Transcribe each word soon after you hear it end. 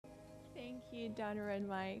you, Donna and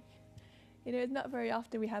Mike. You know, it's not very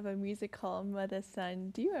often we have a musical mother-son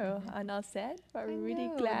duo on our set, but we're really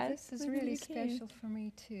glad this is that really you came. special for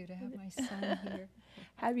me too, to have my son here.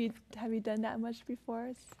 Have you done that much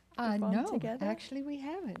before? Performed No, together? actually we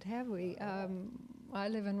haven't, have we? I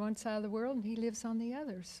live on one side of the world and he lives on the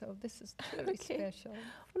other, so this is truly special.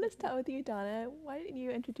 Well, let's start with you, Donna. Why don't you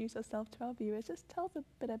introduce yourself to our viewers? Just tell us a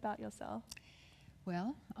bit about yourself.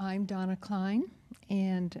 Well, I'm Donna Klein,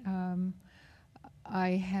 and I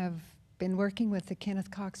have been working with the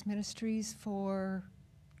Kenneth Cox Ministries for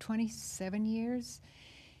 27 years,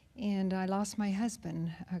 and I lost my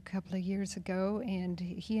husband a couple of years ago, and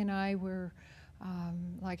he and I were,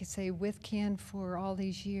 like I say, with Ken for all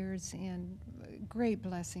these years, and a great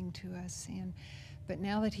blessing to us. But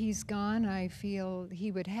now that he's gone, I feel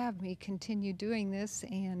he would have me continue doing this,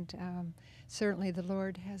 and certainly the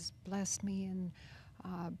Lord has blessed me in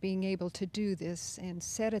being able to do this and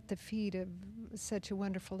sit at the feet of such a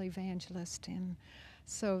wonderful evangelist. And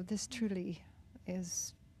so this truly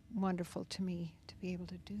is wonderful to me to be able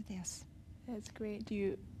to do this. That's great. Do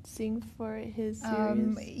you sing for his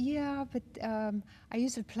series? Yeah, but I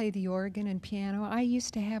used to play the organ and piano. I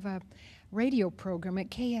used to have a radio program at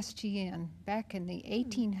KSGN back in the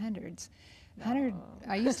 1800s.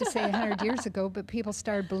 I used to say 100 years ago, but people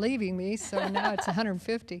started believing me, so now it's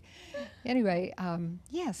 150. Anyway,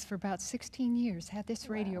 yes, for about 16 years, had this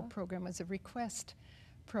radio program. It was a request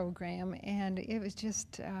program, and it was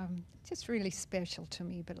just really special to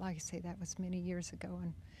me. But like I say, that was many years ago,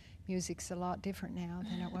 and music's a lot different now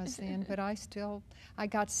than it was then. But I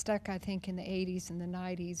got stuck, I think, in the 80s and the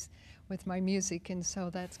 90s with my music, and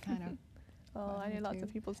so that's kind of I know lots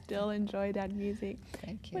of people still enjoy that music.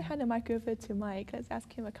 Thank you. We'll hand the mic over to Mike. Let's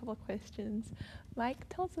ask him a couple of questions. Mike,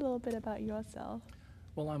 tell us a little bit about yourself.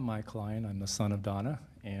 Well, I'm Mike Klein. I'm the son of Donna,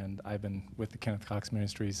 and I've been with the Kenneth Cox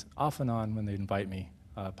Ministries off and on when they invite me,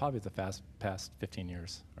 probably the past 15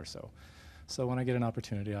 years or so. So when I get an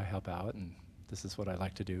opportunity, I help out, and this is what I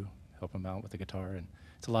like to do, help them out with the guitar. And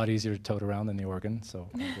it's a lot easier to tote around than the organ, so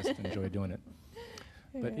I just enjoy doing it.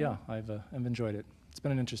 But yeah, I've enjoyed it. It's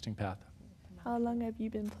been an interesting path. How long have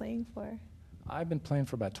you been playing for? I've been playing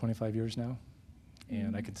for about 25 years now,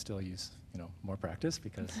 and I can still use, more practice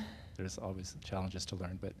because there's always challenges to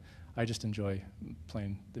learn. But I just enjoy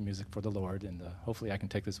playing the music for the Lord, and hopefully I can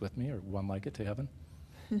take this with me or one like it to heaven.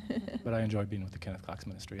 But I enjoy being with the Kenneth Cox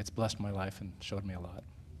Ministry. It's blessed my life and showed me a lot.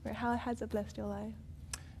 How has it blessed your life?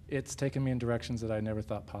 It's taken me in directions that I never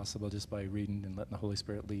thought possible just by reading and letting the Holy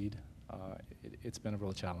Spirit lead. It's been a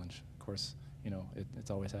real challenge. Of course,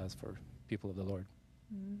 it always has for people of the Lord.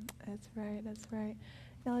 That's right, that's right.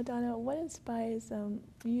 Now, Donna, what inspires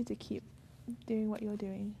you to keep doing what you're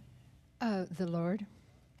doing? The Lord.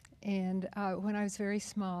 And when I was very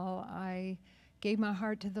small, I gave my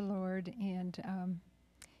heart to the Lord, and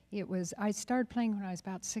I started playing when I was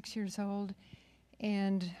about 6 years old,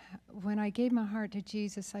 and when I gave my heart to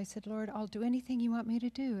Jesus, I said, Lord, I'll do anything you want me to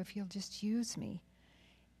do if you'll just use me.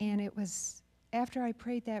 And it was after I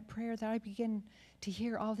prayed that prayer that I began to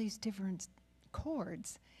hear all these different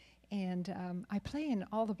chords. And I play in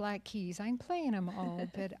all the black keys. I'm playing them all,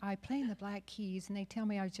 but I play in the black keys, and they tell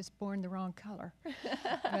me I was just born the wrong color.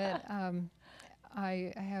 But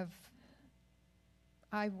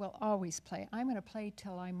I will always play. I'm going to play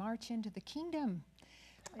till I march into the kingdom.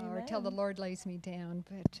 Amen. Or till the Lord lays me down.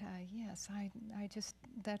 But yes,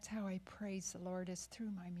 that's how I praise the Lord, is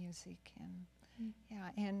through my music. And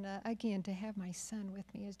and again, to have my son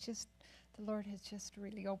with me is just, the Lord has just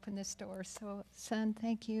really opened this door. So, son,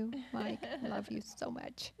 thank you. Mike, I love you so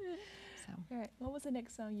much. So. All right. What was the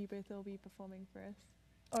next song you both will be performing for us?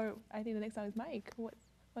 Or I think the next song is Mike. What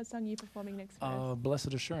song are you performing next for us?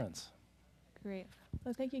 Blessed Assurance. Great.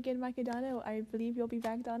 Well, thank you again, Mike and Donna. I believe you'll be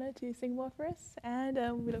back, Donna, to sing more for us. And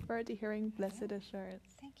we look forward to hearing Blessed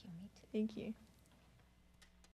Assurance. Thank you. Me too. Thank you.